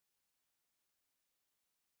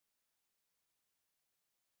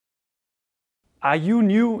Are you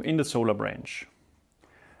new in the solar branch?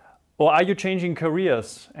 Or are you changing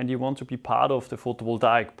careers and you want to be part of the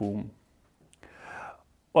photovoltaic boom?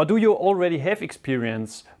 Or do you already have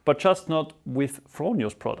experience, but just not with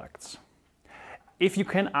Fronius products? If you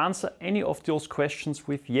can answer any of those questions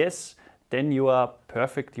with yes, then you are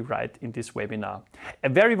perfectly right in this webinar. A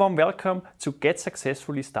very warm welcome to Get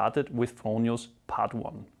Successfully Started with Fronius Part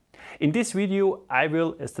 1. In this video, I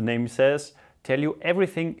will, as the name says, tell you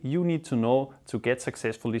everything you need to know to get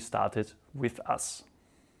successfully started with us.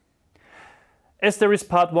 As there is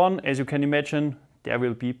Part 1, as you can imagine, there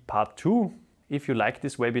will be Part 2. If you like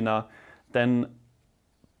this webinar, then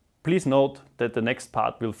please note that the next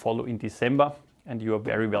part will follow in December, and you are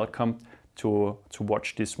very welcome to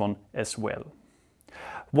watch this one as well.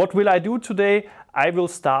 What will I do today? I will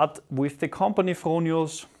start with the company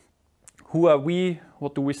Fronius. Who are we?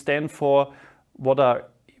 What do we stand for? What are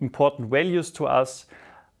important values to us?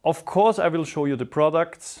 Of course, I will show you the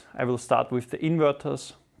products. I will start with the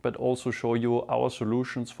inverters, but also show you our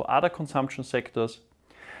solutions for other consumption sectors.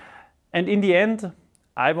 And in the end,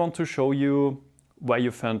 I want to show you where you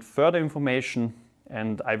find further information,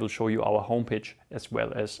 and I will show you our homepage as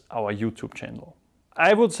well as our YouTube channel.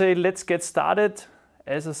 I would say let's get started.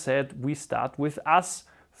 As I said, we start with us,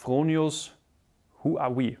 Fronius. Who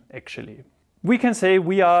are we actually? We can say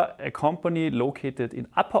we are a company located in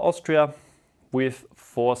Upper Austria with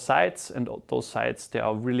 4 sites, and those sites, they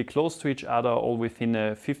are really close to each other, all within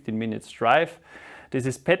a 15 minutes drive. This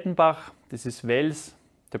is Pettenbach, this is Wels,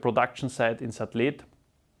 the production site in Sattlet,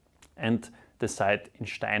 and the site in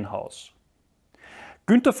Steinhaus.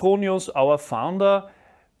 Günther Fronius, our founder,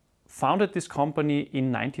 founded this company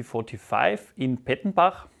in 1945 in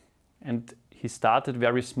Pettenbach, and he started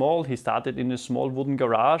very small. He started in a small wooden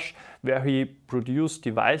garage where he produced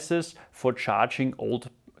devices for charging old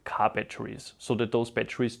car batteries, so that those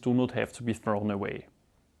batteries do not have to be thrown away.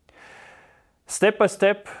 Step by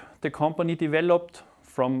step, the company developed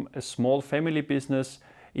from a small family business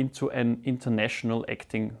into an international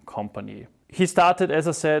acting company. He started, as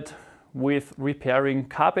I said, with repairing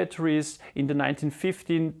car batteries. In the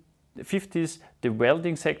 1950s, the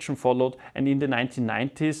welding section followed, and in the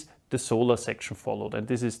 1990s, the solar section followed. And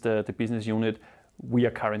this is the business unit we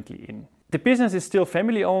are currently in. The business is still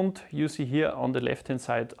family owned. You see here on the left-hand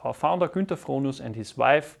side our founder Günther Fronius and his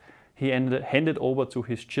wife. He handed over to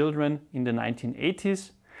his children in the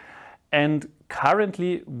 1980s. And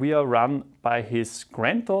currently we are run by his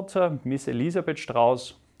granddaughter, Miss Elisabeth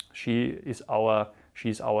Strauss. She is our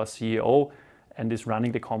CEO and is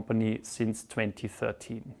running the company since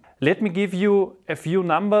 2013. Let me give you a few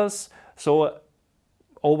numbers. So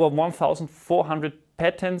over 1,400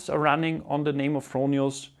 patents are running on the name of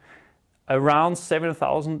Fronius. Around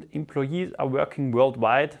 7,000 employees are working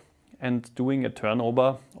worldwide and doing a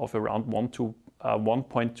turnover of around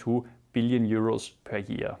 1.2 billion euros per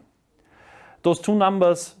year. Those two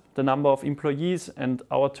numbers, the number of employees and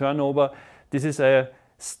our turnover, this is a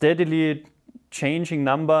steadily changing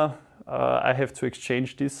number. I have to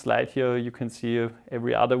exchange this slide here. You can see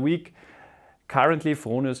every other week. Currently,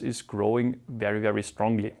 Fronius is growing very, very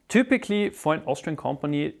strongly. Typically, for an Austrian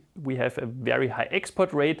company, we have a very high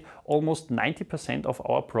export rate. Almost 90% of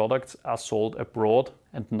our products are sold abroad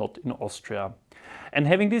and not in Austria. And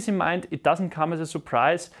having this in mind, it doesn't come as a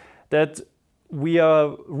surprise that we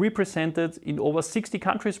are represented in over 60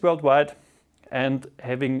 countries worldwide and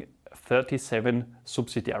having 37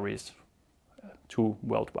 subsidiaries, 2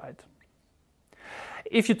 worldwide.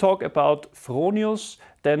 If you talk about Fronius,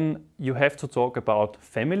 then you have to talk about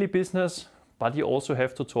family business, but you also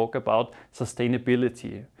have to talk about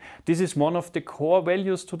sustainability. This is one of the core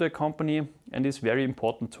values to the company and is very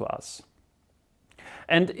important to us.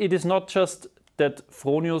 And it is not just that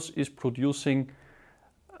Fronius is producing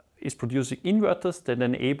inverters that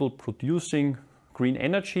enable producing green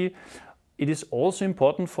energy. It is also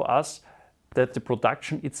important for us that the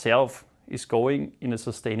production itself is going in a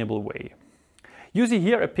sustainable way. You see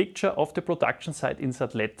here a picture of the production site in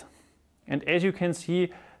Sattlet. And as you can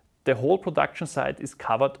see, the whole production site is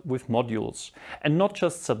covered with modules. And not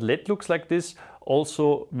just Sattlet looks like this,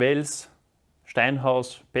 also Wels,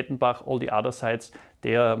 Steinhaus, Pettenbach, all the other sites,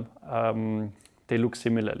 they look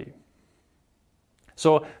similarly.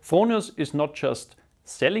 So Fronius is not just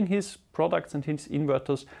selling his products and his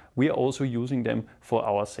inverters, we are also using them for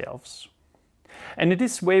ourselves. And in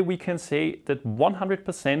this way we can say that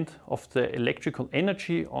 100% of the electrical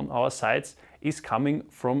energy on our sites is coming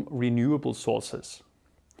from renewable sources.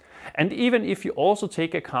 And even if you also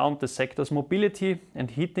take account the sectors mobility and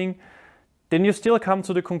heating, then you still come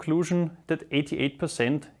to the conclusion that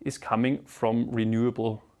 88% is coming from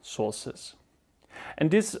renewable sources. And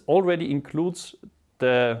this already includes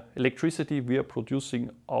the electricity we are producing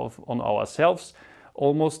on ourselves.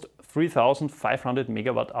 Almost 3,500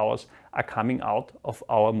 megawatt hours are coming out of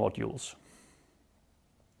our modules.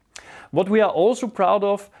 What we are also proud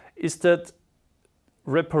of is that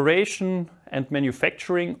reparation and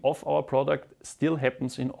manufacturing of our product still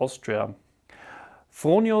happens in Austria.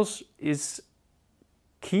 Fronius is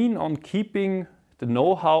keen on keeping the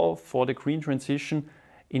know-how for the green transition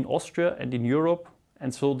in Austria and in Europe,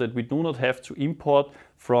 and so that we do not have to import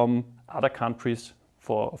from other countries,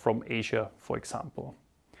 from Asia, for example.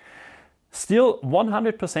 Still,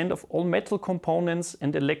 100% of all metal components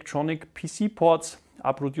and electronic PC ports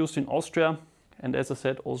are produced in Austria, and as I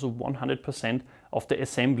said, also 100% of the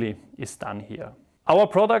assembly is done here. Our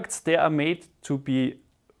products, they are made to be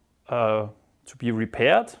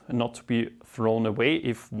repaired and not to be thrown away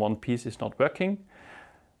if one piece is not working.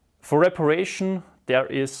 For reparation, there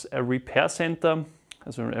is a repair center,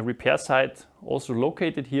 also a repair site also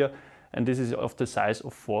located here, and this is of the size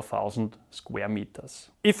of 4,000 square meters.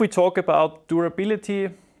 If we talk about durability,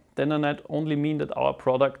 then I not only mean that our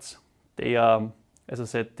products, they are, as I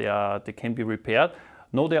said, they can be repaired.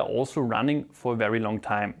 No, they are also running for a very long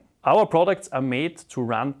time. Our products are made to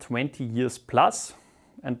run 20 years plus,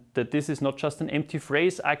 and that this is not just an empty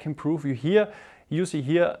phrase. I can prove you here. You see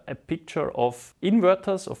here a picture of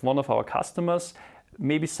inverters of one of our customers.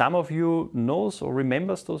 Maybe some of you knows or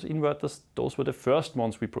remembers those inverters. Those were the first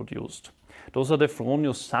ones we produced. Those are the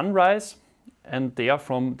Fronius Sunrise, and they are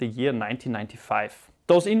from the year 1995.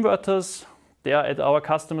 Those inverters, they are at our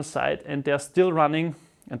customer site, and they are still running,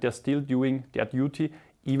 and they're still doing their duty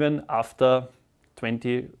even after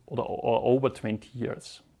 20 or over 20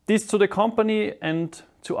 years. This to the company and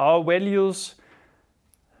to our values.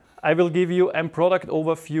 I will give you a product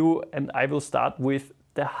overview, and I will start with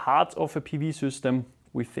the heart of a PV system,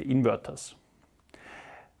 with the inverters.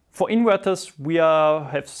 For inverters, we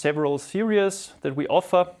have several series that we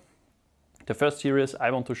offer. The first series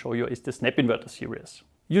I want to show you is the Snap Inverter series.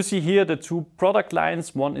 You see here the two product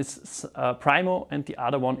lines. One is Primo and the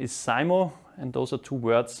other one is Simo, and those are two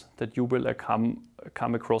words that you will come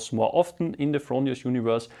across more often in the Fronius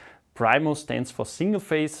universe. Primo stands for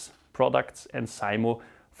single-phase products and Simo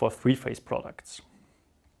for three-phase products.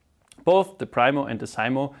 Both the Primo and the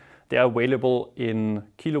Simo, they are available in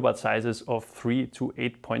kilowatt sizes of 3 to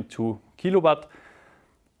 8.2 kilowatt.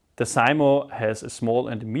 The Simo has a small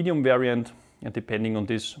and a medium variant, and depending on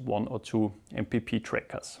this, 1 or 2 MPP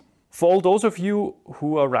trackers. For all those of you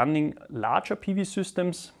who are running larger PV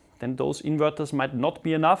systems, then those inverters might not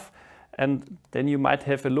be enough, and then you might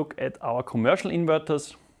have a look at our commercial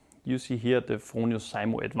inverters. You see here the Fronius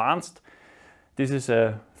Simo Advanced. This is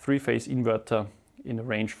a three-phase inverter in a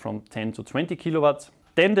range from 10 to 20 kilowatts.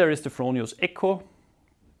 Then there is the Fronius Eco.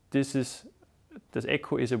 This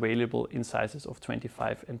Eco is available in sizes of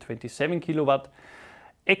 25 and 27 kilowatt.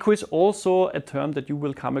 Eco is also a term that you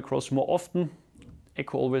will come across more often.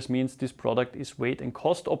 Eco always means this product is weight and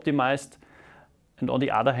cost optimized, and on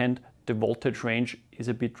the other hand, the voltage range is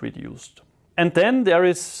a bit reduced. And then there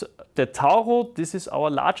is the Tauro. This is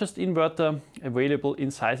our largest inverter, available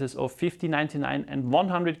in sizes of 50, 99 and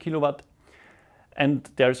 100 kilowatt. And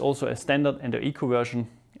there is also a standard and an eco version,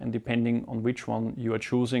 and depending on which one you are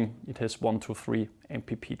choosing, it has 1 to 3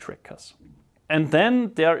 MPP trackers. And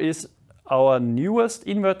then there is our newest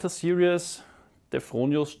inverter series, the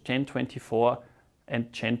Fronius Gen 24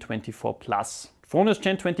 and Gen 24 Plus. Fronius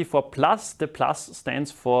Gen 24 Plus, the plus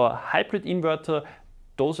stands for hybrid inverter.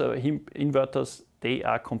 Those are inverters, they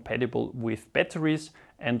are compatible with batteries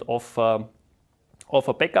and offer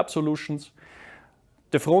backup solutions.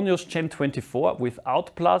 The Fronius Gen 24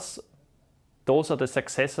 without plus, those are the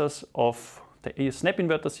successors of the Snap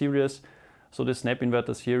Inverter series. So the Snap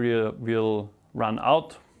Inverter series will run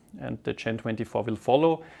out and the Gen 24 will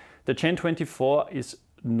follow. The Gen 24 is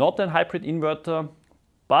not a hybrid inverter,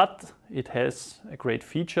 but it has a great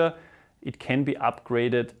feature. It can be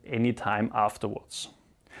upgraded anytime afterwards.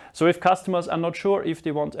 So if customers are not sure if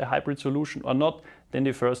they want a hybrid solution or not, then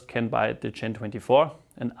they first can buy the Gen 24,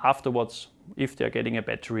 and afterwards, if they're getting a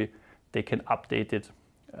battery, they can update it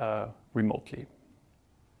remotely.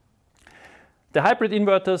 The hybrid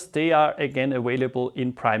inverters, they are again available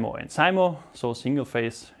in Primo and Simo, so single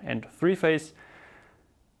phase and three phase,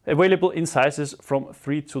 available in sizes from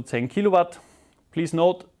 3 to 10 kilowatt. Please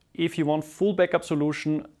note, if you want full backup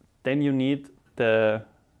solution, then you need the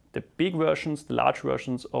big versions, the large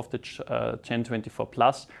versions of the Gen 24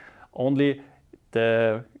 Plus. Only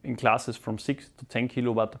in classes from 6 to 10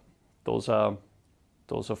 kilowatt, those are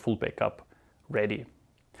full backup ready.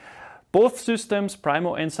 Both systems,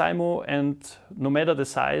 Primo and Simo, and no matter the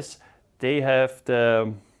size, they have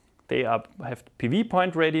the PV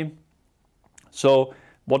point ready. So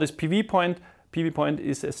what is PV point? PV point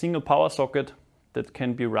is a single power socket that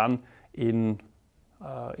can be run in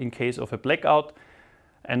case of a blackout.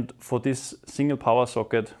 And for this single power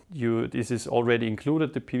socket, this is already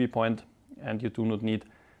included, the PV point, and you do not need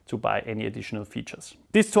to buy any additional features.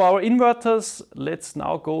 This to our inverters. Let's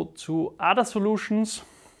now go to other solutions.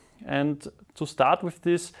 And to start with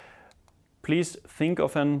this, please think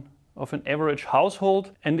of an average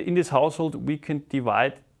household. And in this household, we can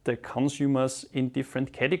divide the consumers in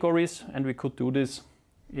different categories. And we could do this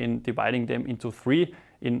in dividing them into 3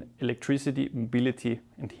 in electricity, mobility,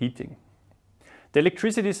 and heating. The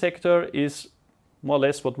electricity sector is more or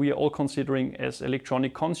less what we are all considering as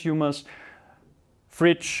electronic consumers.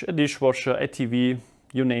 Fridge, a dishwasher, a TV,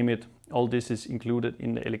 you name it. All this is included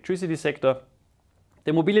in the electricity sector.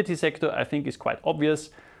 The mobility sector, I think, is quite obvious.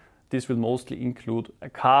 This will mostly include a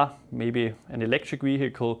car, maybe an electric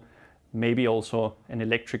vehicle, maybe also an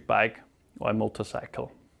electric bike or a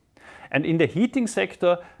motorcycle. And in the heating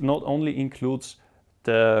sector, not only includes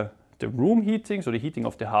the room heating, so the heating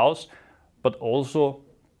of the house, but also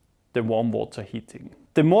the warm water heating.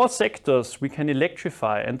 The more sectors we can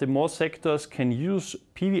electrify and the more sectors can use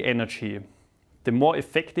PV energy, the more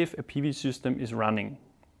effective a PV system is running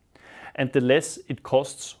and the less it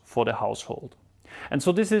costs for the household. And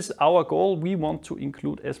so this is our goal. We want to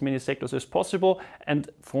include as many sectors as possible, and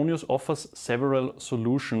Fronius offers several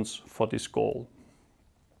solutions for this goal.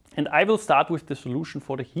 And I will start with the solution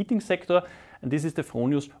for the heating sector, and this is the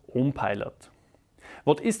Fronius Ohm Pilot.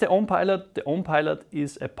 What is the Ohm Pilot? The Ohm Pilot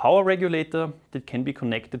is a power regulator that can be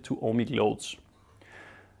connected to ohmic loads.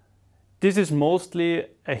 This is mostly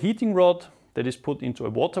a heating rod that is put into a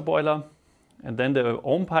water boiler, and then the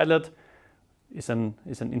Ohm Pilot is an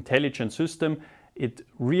intelligent system. It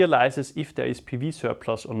realizes if there is PV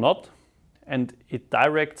surplus or not, and it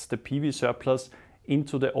directs the PV surplus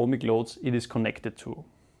into the ohmic loads it is connected to.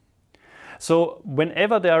 So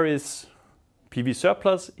whenever there is PV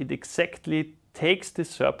surplus, it exactly takes this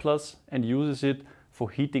surplus and uses it for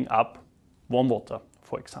heating up warm water,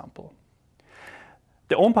 for example.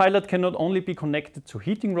 The Ohm Pilot can not only be connected to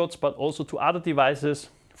heating rods, but also to other devices,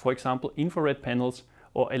 for example, infrared panels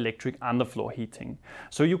or electric underfloor heating.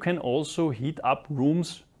 So you can also heat up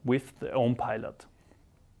rooms with the Ohm Pilot.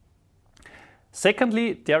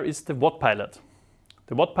 Secondly, there is the Watt Pilot.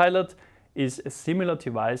 The Watt Pilot is a similar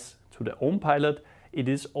device to the Ohm Pilot. It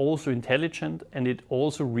is also intelligent, and it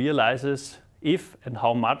also realizes if and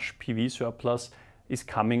how much PV surplus is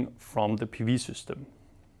coming from the PV system.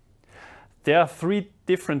 There are 3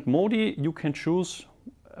 different modi you can choose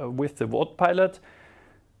with the Watt Pilot.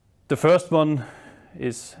 The first one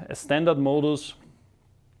is a standard modus.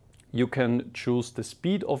 You can choose the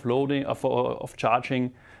speed of loading of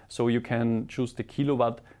charging, so you can choose the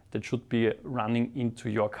kilowatt that should be running into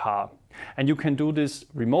your car. And you can do this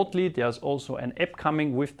remotely. There's also an app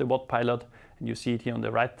coming with the Watt Pilot, and you see it here on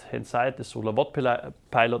the right hand side, the Solar Watt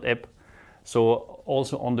Pilot app. So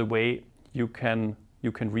also on the way you can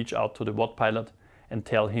reach out to the Watt Pilot and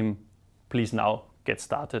tell him, please now get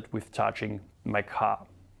started with charging my car.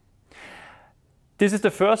 This is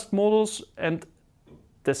the first modus, and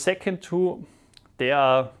the second 2, they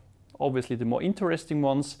are obviously the more interesting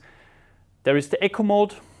ones. There is the Eco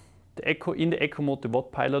mode. In the Eco mode, the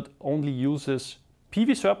Watt Pilot only uses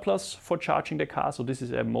PV surplus for charging the car. So this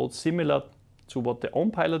is a mode similar to what the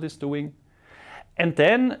Ohm Pilot is doing. And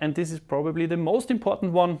then, and this is probably the most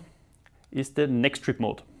important one, is the next trip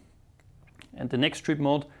mode. And the next trip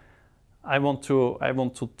mode, I want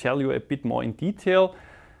to tell you a bit more in detail.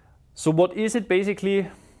 So what is it basically?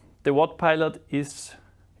 The Watt Pilot is,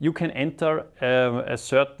 you can enter a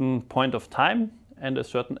certain point of time and a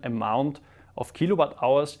certain amount of kilowatt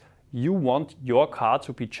hours you want your car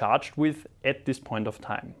to be charged with at this point of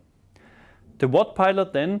time. The Watt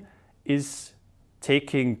Pilot then is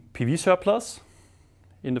taking PV surplus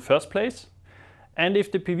in the first place, and if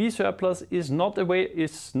the PV surplus is not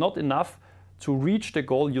enough to reach the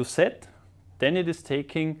goal you set, then it is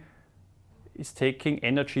taking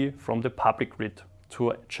energy from the public grid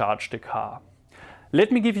to charge the car. Let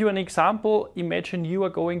me give you an example. Imagine you are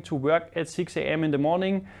going to work at 6 a.m. in the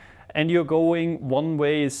morning, and you're going one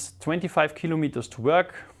way is 25 kilometers to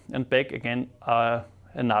work and back again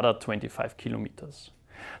another 25 kilometers.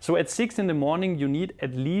 So at 6 in the morning you need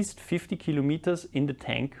at least 50 kilometers in the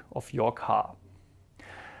tank of your car.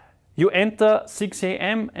 You enter 6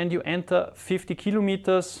 a.m. and you enter 50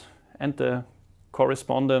 kilometers and the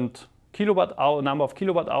correspondent number of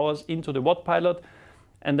kilowatt hours into the Watt Pilot,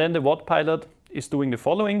 and then the Watt Pilot is doing the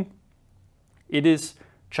following. It is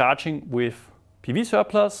charging with PV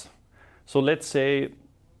surplus. So let's say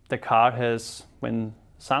the car has, when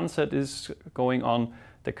sunset is going on,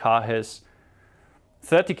 the car has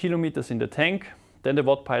 30 kilometers in the tank. Then the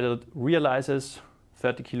watt pilot realizes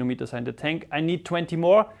 30 kilometers in the tank, I need 20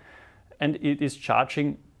 more, and it is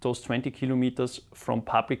charging those 20 kilometers from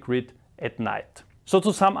public grid at night. So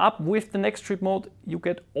to sum up, with the next trip mode, you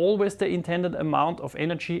get always the intended amount of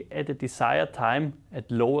energy at the desired time at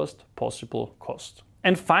lowest possible cost.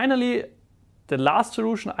 And finally, the last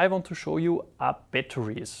solution I want to show you are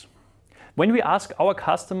batteries. When we ask our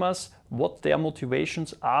customers what their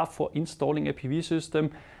motivations are for installing a PV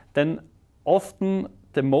system, then often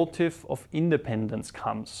the motive of independence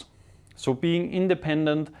comes. So being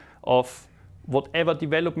independent of whatever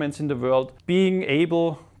developments in the world, being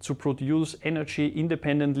able to produce energy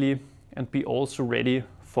independently and be also ready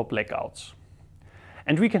for blackouts.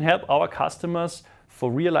 And we can help our customers for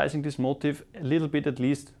realizing this motive a little bit at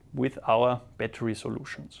least with our battery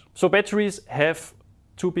solutions. So batteries have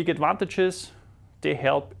two big advantages. They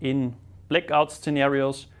help in blackout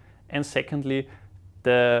scenarios, and secondly,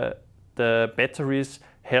 the batteries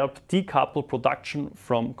help decouple production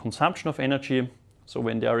from consumption of energy. So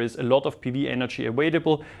when there is a lot of PV energy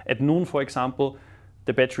available, at noon for example,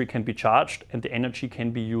 the battery can be charged and the energy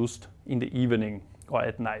can be used in the evening or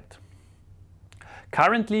at night.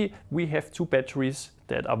 Currently, we have two batteries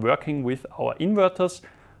that are working with our inverters.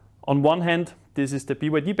 On one hand, this is the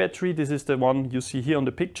BYD battery, this is the one you see here on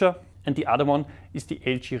the picture, and the other one is the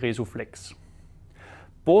LG Resoflex.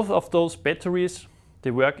 Both of those batteries,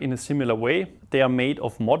 they work in a similar way. They are made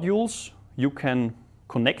of modules. You can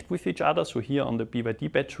connect with each other. So here on the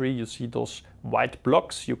BYD battery, you see those white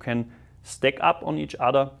blocks. You can stack up on each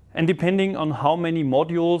other. And depending on how many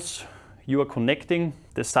modules you are connecting,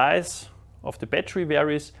 the size of the battery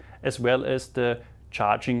varies, as well as the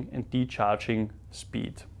charging and decharging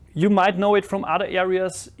speed. You might know it from other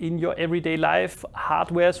areas in your everyday life.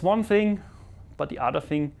 Hardware is one thing, but the other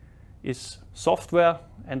thing is software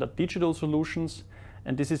and the digital solutions.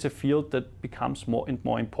 And this is a field that becomes more and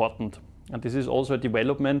more important. And this is also a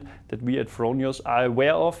development that we at Fronius are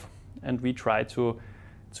aware of, and we try to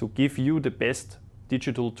give you the best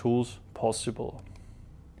digital tools possible.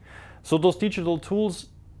 So those digital tools,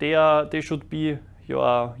 they should be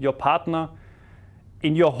your partner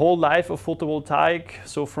in your whole life of photovoltaic.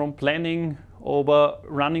 So from planning over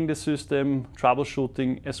running the system,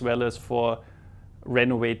 troubleshooting, as well as for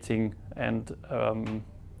renovating and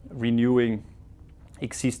renewing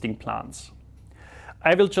existing plants.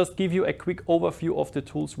 I will just give you a quick overview of the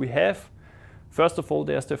tools we have. First of all,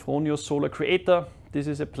 there's the Fronius Solar Creator. This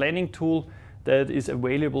is a planning tool that is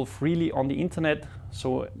available freely on the internet.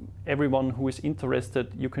 So everyone who is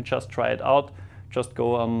interested, you can just try it out. Just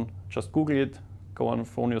Google it, go on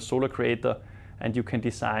Fronius Solar Creator, and you can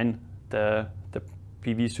design the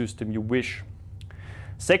PV system you wish.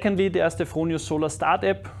 Secondly, there's the Fronius Solar Start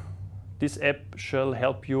app. This app shall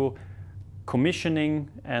help you commissioning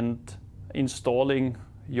and installing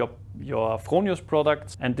your Fronius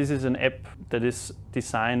products. And this is an app that is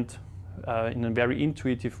designed in a very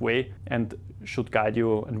intuitive way and should guide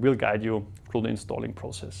you and will guide you through the installing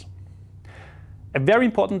process. A very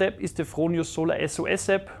important app is the Fronius Solar SOS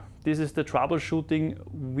app. This is the troubleshooting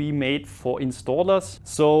we made for installers.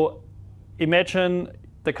 So imagine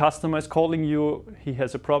the customer is calling you, he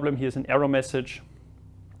has a problem, he has an error message.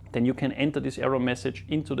 Then you can enter this error message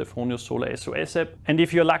into the Fronius Solar SOS app. And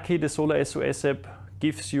if you're lucky, the Solar SOS app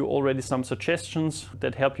gives you already some suggestions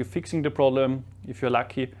that help you fixing the problem. If you're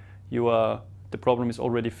lucky, the problem is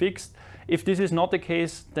already fixed. If this is not the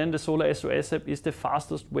case, then the Solar SOS app is the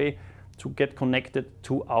fastest way to get connected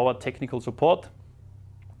to our technical support.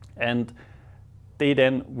 And they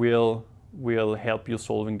then will help you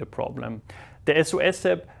solving the problem. The SOS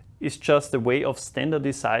app is just a way of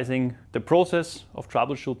standardizing the process of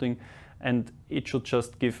troubleshooting, and it should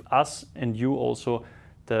just give us and you also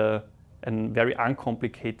a very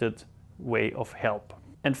uncomplicated way of help.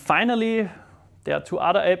 And finally, there are two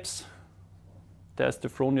other apps. There's the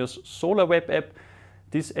Fronius Solar Web app.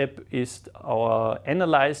 This app is our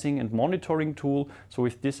analyzing and monitoring tool. So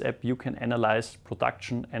with this app, you can analyze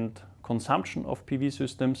production and consumption of PV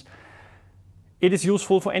systems. It is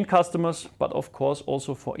useful for end customers, but of course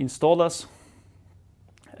also for installers.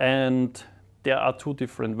 And there are two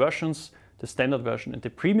different versions, the standard version and the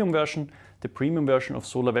premium version. The premium version of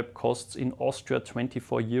SolarWeb costs in Austria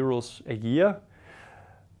 24 euros a year.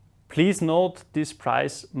 Please note this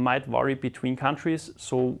price might vary between countries.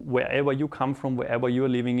 So wherever you come from, wherever you are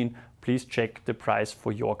living in, please check the price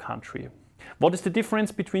for your country. What is the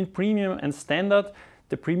difference between premium and standard?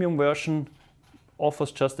 The premium version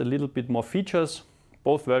offers just a little bit more features.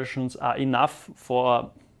 Both versions are enough for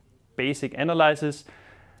basic analysis.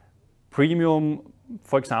 Premium,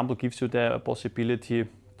 for example, gives you the possibility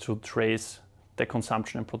to trace the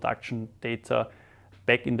consumption and production data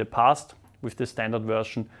back in the past. With the standard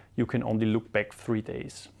version, you can only look back 3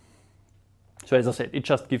 days. So as I said, it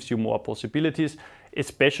just gives you more possibilities.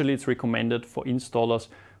 Especially it's recommended for installers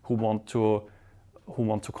who want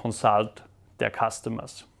to consult their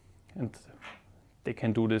customers. And they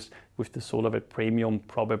can do this with the SolarWeb Premium,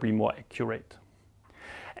 probably more accurate.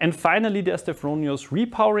 And finally, there's the Fronius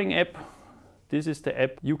Repowering app. This is the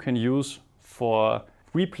app you can use for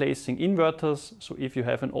replacing inverters. So if you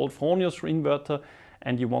have an old Fronius inverter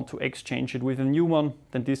and you want to exchange it with a new one,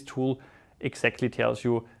 then this tool exactly tells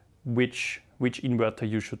you which inverter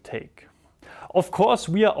you should take. Of course,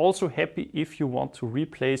 we are also happy if you want to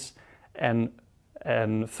replace a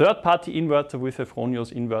third-party inverter with a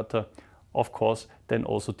Fronius inverter. Of course, then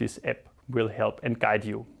also this app will help and guide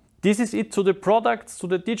you. This is it to the products, to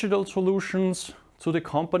the digital solutions, to the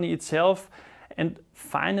company itself. And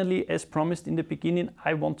finally, as promised in the beginning,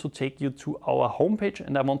 I want to take you to our homepage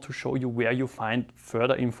and I want to show you where you find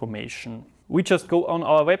further information. We just go on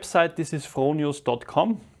our website. This is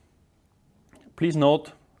fronius.com. Please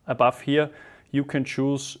note above here, you can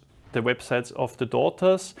choose the websites of the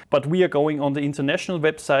daughters, but we are going on the international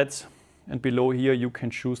websites, and below here you can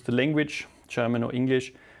choose the language, German or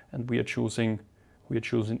English, and we are choosing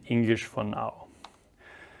English for now.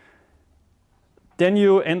 Then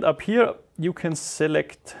you end up here, you can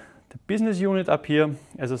select the business unit up here.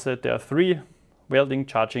 As I said, there are 3: welding,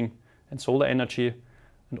 charging and solar energy,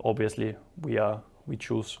 and obviously we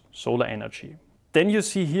choose solar energy. Then you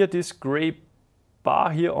see here this gray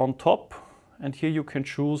bar here on top, and here you can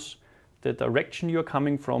choose the direction you're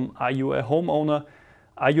coming from. Are you a homeowner?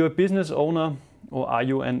 Are you a business owner? Or are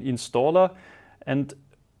you an installer? And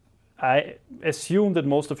I assume that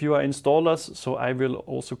most of you are installers, so I will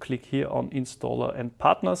also click here on installer and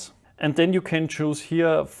partners. And then you can choose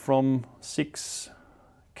here from 6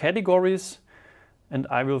 categories, and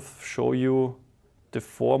I will show you the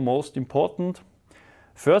 4 most important.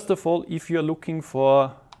 First of all, if you're looking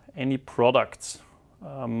for any products,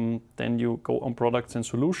 then you go on products and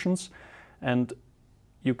solutions, and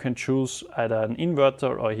you can choose either an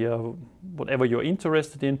inverter or here whatever you're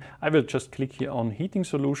interested in. I will just click here on heating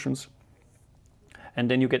solutions, and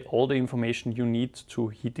then you get all the information you need to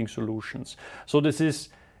heating solutions. So this is,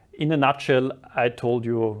 in a nutshell, I told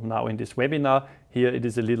you now in this webinar. Here it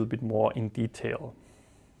is a little bit more in detail.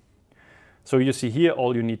 So you see here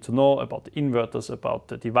all you need to know about the inverters, about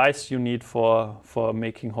the device you need for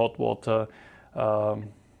making hot water.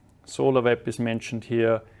 SolarWeb is mentioned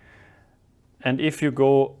here. And if you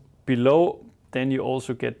go below, then you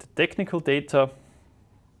also get the technical data,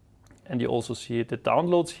 and you also see the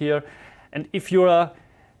downloads here. And if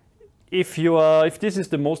this is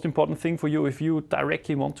the most important thing for you, if you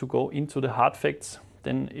directly want to go into the hard facts,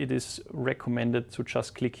 then it is recommended to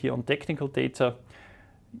just click here on technical data.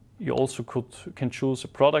 You also can choose a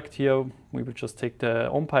product here. We will just take the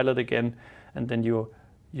OnPilot again, and then you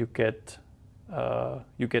get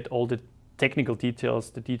all the technical details,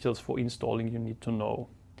 the details for installing you need to know.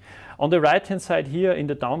 On the right-hand side here in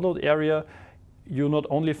the download area, you not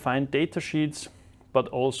only find data sheets, but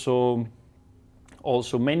also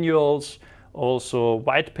manuals, also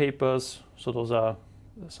white papers. So those are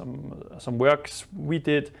some works we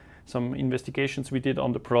did, some investigations we did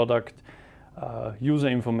on the product, user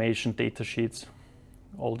information, data sheets.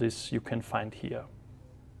 All this you can find here.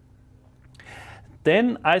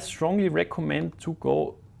 Then I strongly recommend to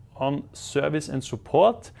go on service and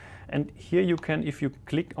support. And here you can, if you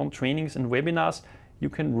click on trainings and webinars, you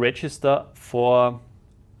can register for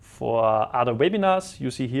other webinars.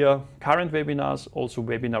 You see here current webinars, also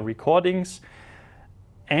webinar recordings.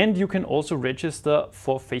 And you can also register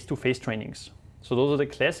for face-to-face trainings. So those are the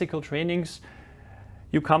classical trainings.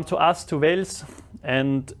 You come to us, to Wels,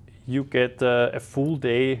 and you get a full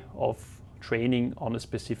day of training on a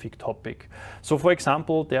specific topic. So for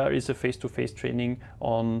example, there is a face-to-face training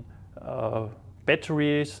on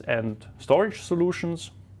batteries and storage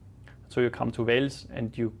solutions. So you come to Wels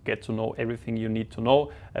and you get to know everything you need to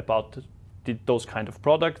know about those kind of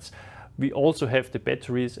products. We also have the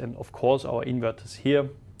batteries and of course our inverters here.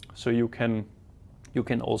 So you can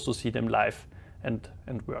also see them live and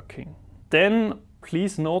working. Then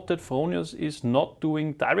please note that Fronius is not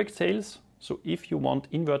doing direct sales. So if you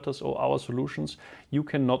want inverters or our solutions, you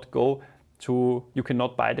cannot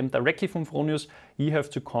buy them directly from Fronius. You have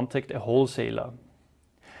to contact a wholesaler.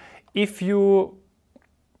 If you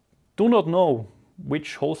do not know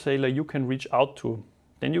which wholesaler you can reach out to,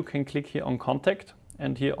 then you can click here on contact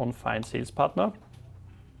and here on find sales partner.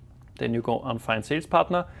 Then you go on find sales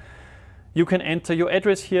partner. You can enter your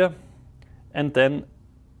address here, and then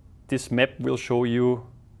this map will show you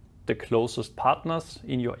the closest partners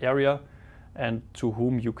in your area and to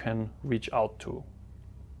whom you can reach out to.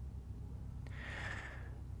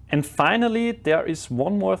 And finally, there is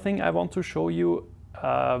one more thing I want to show you.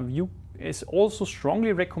 It's also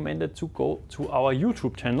strongly recommended to go to our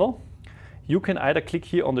YouTube channel. You can either click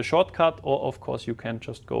here on the shortcut, or of course you can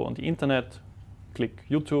just go on the internet, click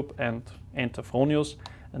YouTube and enter Fronius,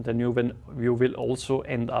 and then you will also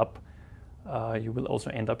end up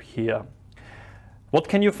here. What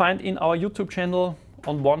can you find in our YouTube channel?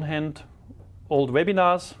 On one hand, old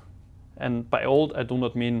webinars, and by old I do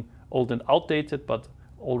not mean old and outdated, but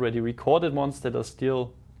already recorded ones that are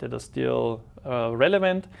still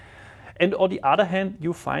relevant. And on the other hand,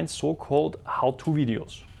 you find so-called how-to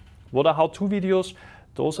videos. What are how-to videos?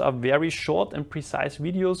 Those are very short and precise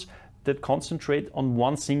videos that concentrate on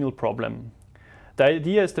one single problem. The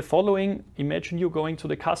idea is the following. Imagine you're going to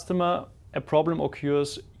the customer, a problem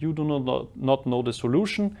occurs, you do not know the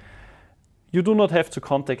solution. You do not have to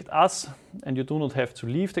contact us, and you do not have to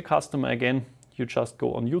leave the customer again. You just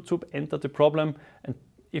go on YouTube, enter the problem, and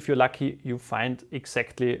if you're lucky, you find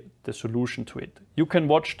exactly the solution to it. You can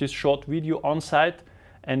watch this short video on site,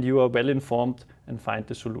 and you are well informed and find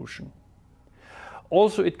the solution.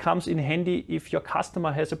 Also, it comes in handy if your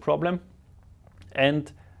customer has a problem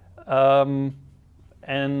and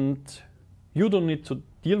you don't need to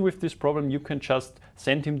deal with this problem. You can just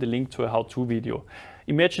send him the link to a how-to video.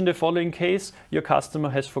 Imagine the following case. Your customer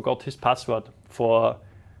has forgot his password for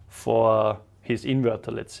his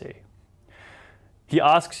inverter, let's say. He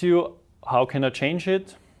asks you, how can I change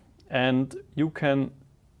it? And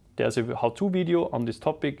there's a how-to video on this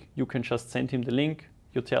topic. You can just send him the link.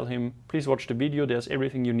 You tell him, please watch the video. There's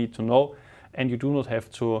everything you need to know. And you do not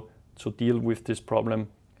have to deal with this problem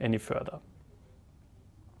any further.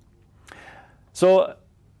 So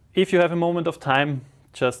if you have a moment of time,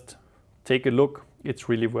 just take a look. It's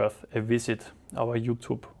really worth a visit, our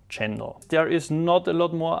YouTube channel. There is not a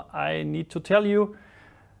lot more I need to tell you.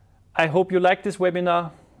 I hope you like this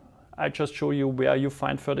webinar. I just show you where you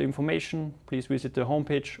find further information. Please visit the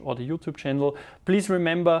homepage or the YouTube channel. Please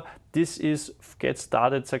remember, this is Get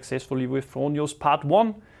Started Successfully with Fronius Part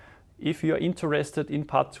 1. If you are interested in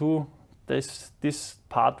Part 2, this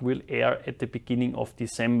part will air at the beginning of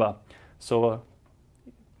December. So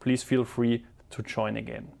please feel free to join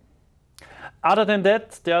again. Other than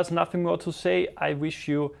that, there's nothing more to say. I wish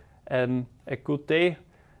you a good day,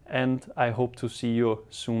 and I hope to see you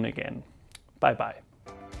soon again. Bye-bye.